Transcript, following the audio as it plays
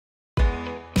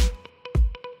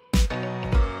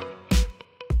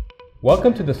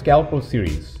Welcome to the SCALPEL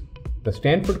series, the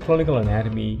Stanford Clinical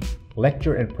Anatomy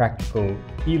Lecture and Practical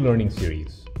e-learning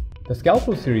series. The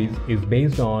SCALPEL series is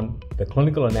based on the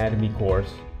Clinical Anatomy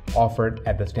course offered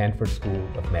at the Stanford School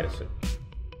of Medicine.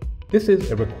 This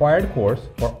is a required course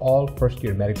for all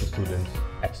first-year medical students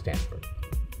at Stanford.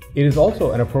 It is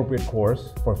also an appropriate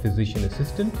course for physician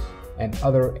assistants and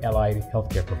other allied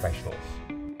healthcare professionals.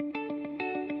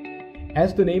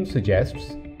 As the name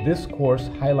suggests, this course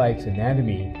highlights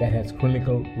anatomy that has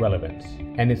clinical relevance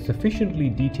and is sufficiently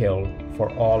detailed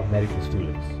for all medical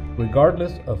students,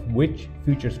 regardless of which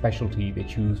future specialty they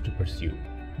choose to pursue.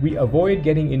 We avoid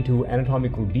getting into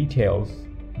anatomical details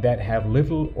that have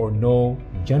little or no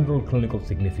general clinical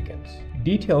significance,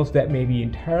 details that may be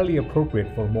entirely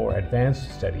appropriate for more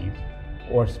advanced studies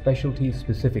or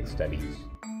specialty-specific studies.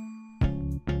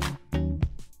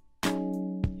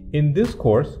 In this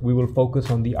course, we will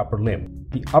focus on the upper limb.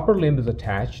 The upper limb is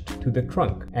attached to the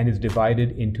trunk and is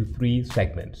divided into three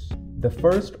segments. The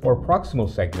first or proximal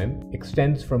segment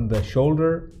extends from the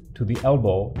shoulder to the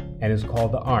elbow and is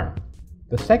called the arm.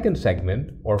 The second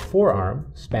segment, or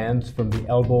forearm, spans from the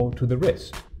elbow to the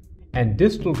wrist. And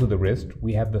distal to the wrist,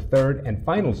 we have the third and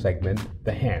final segment,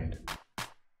 the hand.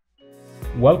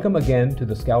 Welcome again to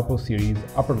the SCALPEL series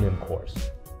upper limb course.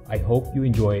 I hope you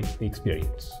enjoy the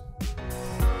experience.